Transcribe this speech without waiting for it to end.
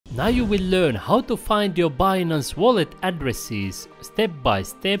Now you will learn how to find your Binance wallet addresses step by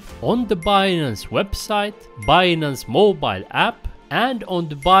step on the Binance website, Binance mobile app, and on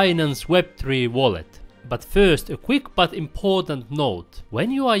the Binance Web3 wallet. But first, a quick but important note. When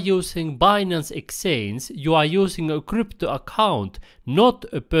you are using Binance Exchange, you are using a crypto account, not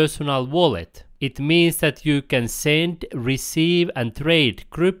a personal wallet. It means that you can send, receive and trade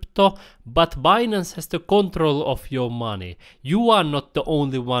crypto, but Binance has the control of your money. You are not the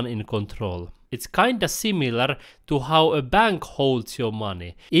only one in control. It's kinda similar to how a bank holds your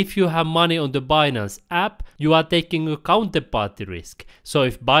money. If you have money on the Binance app, you are taking a counterparty risk. So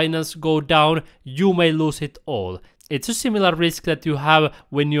if Binance go down, you may lose it all. It's a similar risk that you have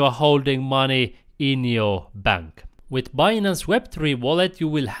when you are holding money in your bank. With Binance Web3 wallet, you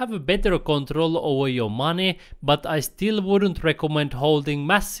will have a better control over your money, but I still wouldn't recommend holding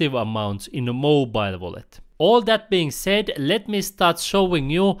massive amounts in a mobile wallet. All that being said, let me start showing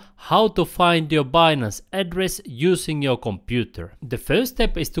you how to find your Binance address using your computer. The first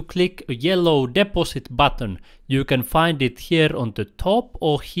step is to click a yellow deposit button. You can find it here on the top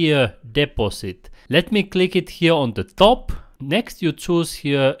or here deposit. Let me click it here on the top. Next you choose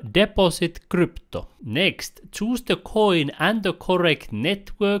here deposit crypto. Next choose the coin and the correct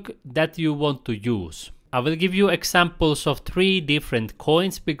network that you want to use. I will give you examples of 3 different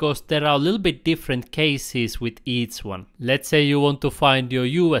coins because there are a little bit different cases with each one. Let's say you want to find your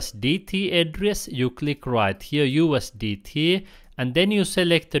USDT address, you click right here USDT and then you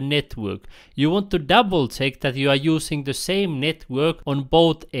select the network. You want to double check that you are using the same network on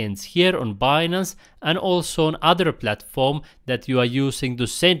both ends, here on Binance and also on other platform that you are using to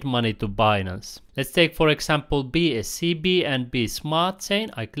send money to Binance. Let's take for example BSCB and B Smart Chain.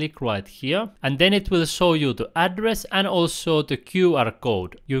 I click right here and then it will show you the address and also the QR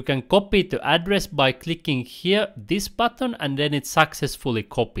code. You can copy the address by clicking here this button and then it's successfully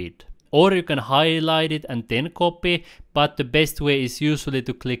copied. Or you can highlight it and then copy, but the best way is usually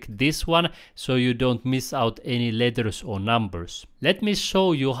to click this one so you don't miss out any letters or numbers. Let me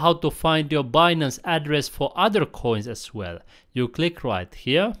show you how to find your Binance address for other coins as well. You click right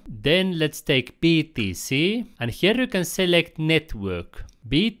here, then let's take BTC and here you can select network.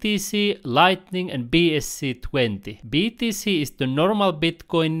 BTC, Lightning and BSC20. BTC is the normal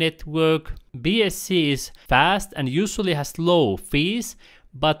Bitcoin network. BSC is fast and usually has low fees.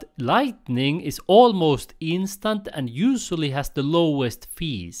 But Lightning is almost instant and usually has the lowest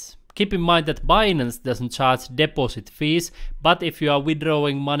fees. Keep in mind that Binance doesn't charge deposit fees, but if you are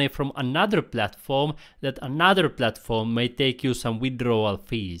withdrawing money from another platform, that another platform may take you some withdrawal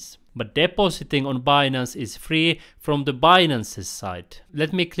fees. But depositing on Binance is free from the Binance's side.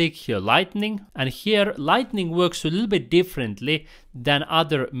 Let me click here Lightning, and here Lightning works a little bit differently than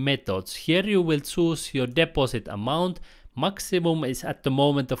other methods. Here you will choose your deposit amount. Maximum is at the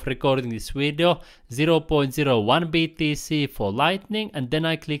moment of recording this video 0.01 BTC for Lightning, and then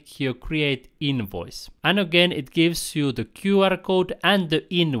I click here create invoice. And again it gives you the QR code and the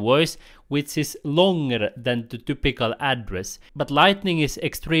invoice, which is longer than the typical address. But Lightning is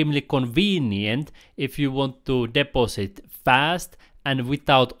extremely convenient if you want to deposit fast and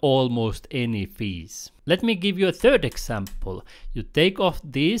without almost any fees. Let me give you a third example. You take off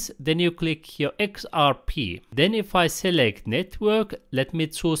this, then you click here XRP. Then if I select network, let me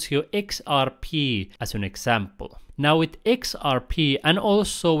choose here XRP as an example. Now with XRP and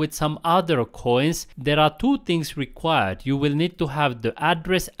also with some other coins, there are 2 things required. You will need to have the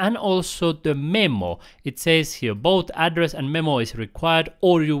address and also the memo. It says here both address and memo is required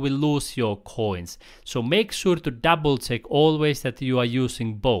or you will lose your coins. So make sure to double check always that you are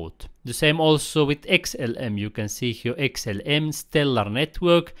using both. The same also with XLM. You can see here XLM Stellar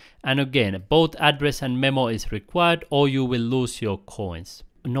Network, and again both address and memo is required or you will lose your coins.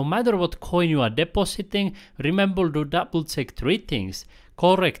 No matter what coin you are depositing, remember to double check 3 things: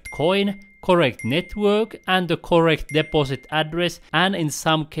 correct coin, correct network and the correct deposit address, and in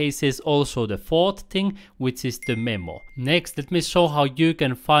some cases also the 4th thing, which is the memo. Next, let me show how you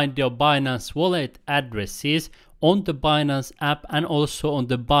can find your Binance wallet addresses on the Binance app and also on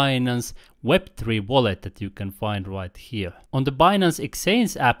the Binance Web3 wallet that you can find right here. On the Binance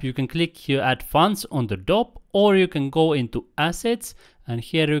Exchange app, you can click here add funds on the top, or you can go into assets and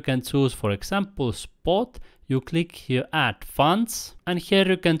here you can choose for example spot. You click here add funds and here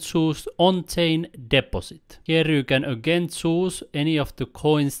you can choose on-chain deposit. Here you can again choose any of the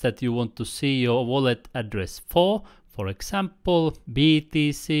coins that you want to see your wallet address for example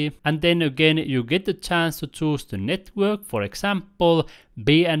BTC, and then again you get the chance to choose the network, for example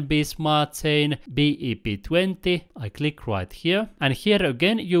BNB Smart Chain, BEP20. I click right here and here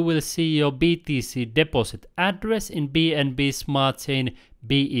again you will see your BTC deposit address in BNB Smart Chain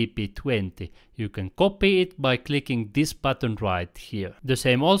BEP20. You can copy it by clicking this button right here. The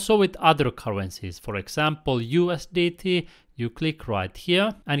same also with other currencies. For example, USDT, you click right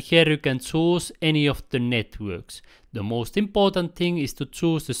here, and here you can choose any of the networks. The most important thing is to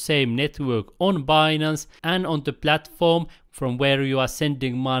choose the same network on Binance and on the platform from where you are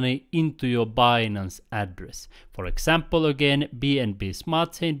sending money into your Binance address. For example, again, BNB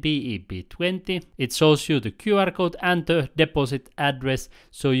Smart Chain BEP20. It shows you the QR code and the deposit address,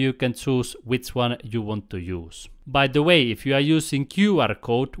 so you can choose which one you want to use. By the way, if you are using QR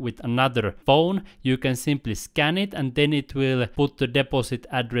code with another phone, you can simply scan it and then it will put the deposit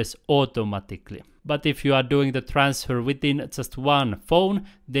address automatically. But if you are doing the transfer within just one phone,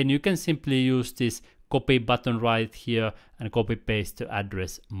 then you can simply use this copy button right here and copy paste the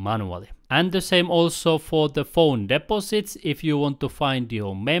address manually. And the same also for the phone deposits. If you want to find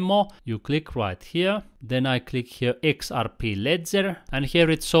your memo, you click right here. Then I click here XRP Ledger, and here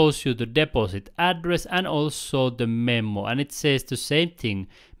it shows you the deposit address and also the memo, and it says the same thing.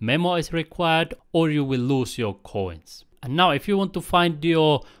 Memo is required or you will lose your coins. And now if you want to find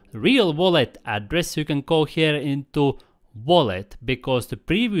your real wallet address, you can go here into wallet, because the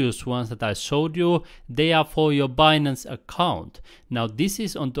previous ones that I showed you, they are for your Binance account. Now this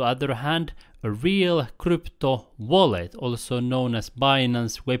is on the other hand a real crypto wallet, also known as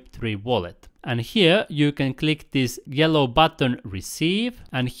Binance Web3 wallet. And here you can click this yellow button receive,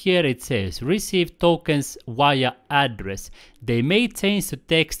 and here it says receive tokens via address. They may change the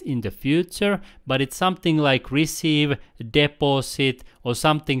text in the future, but it's something like receive, deposit or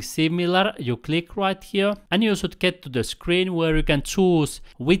something similar. You click right here and you should get to the screen where you can choose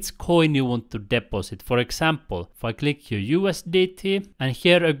which coin you want to deposit. For example, if I click here USDT, and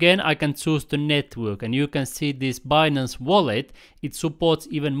here again I can choose the network, and you can see this Binance wallet, it supports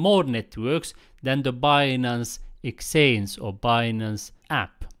even more networks than the Binance exchange or Binance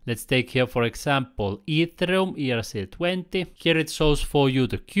app. Let's take here for example Ethereum ERC20. Here it shows for you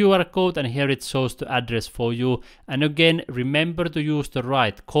the QR code, and here it shows the address for you. And again, remember to use the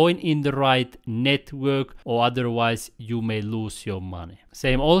right coin in the right network, or otherwise you may lose your money.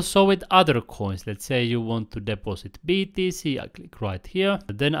 Same also with other coins. Let's say you want to deposit BTC. I click right here.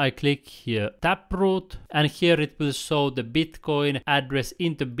 Then I click here Taproot, and here it will show the Bitcoin address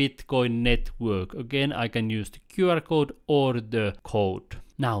in the Bitcoin network. Again, I can use the QR code or the code.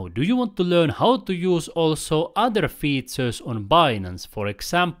 Now, do you want to learn how to use also other features on Binance? For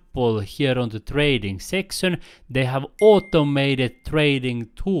example, here on the trading section, they have automated trading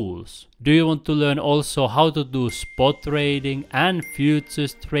tools. Do you want to learn also how to do spot trading and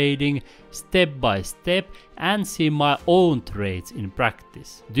futures trading step by step and see my own trades in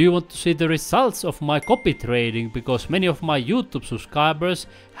practice? Do you want to see the results of my copy trading, because many of my YouTube subscribers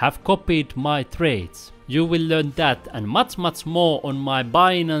have copied my trades? You will learn that and much more on my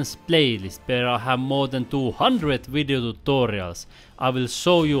Binance playlist, where I have more than 200 video tutorials. I will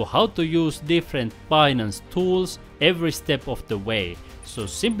show you how to use different Binance tools every step of the way. So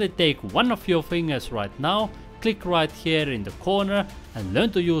simply take one of your fingers right now, click right here in the corner and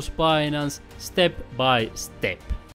learn to use Binance step by step.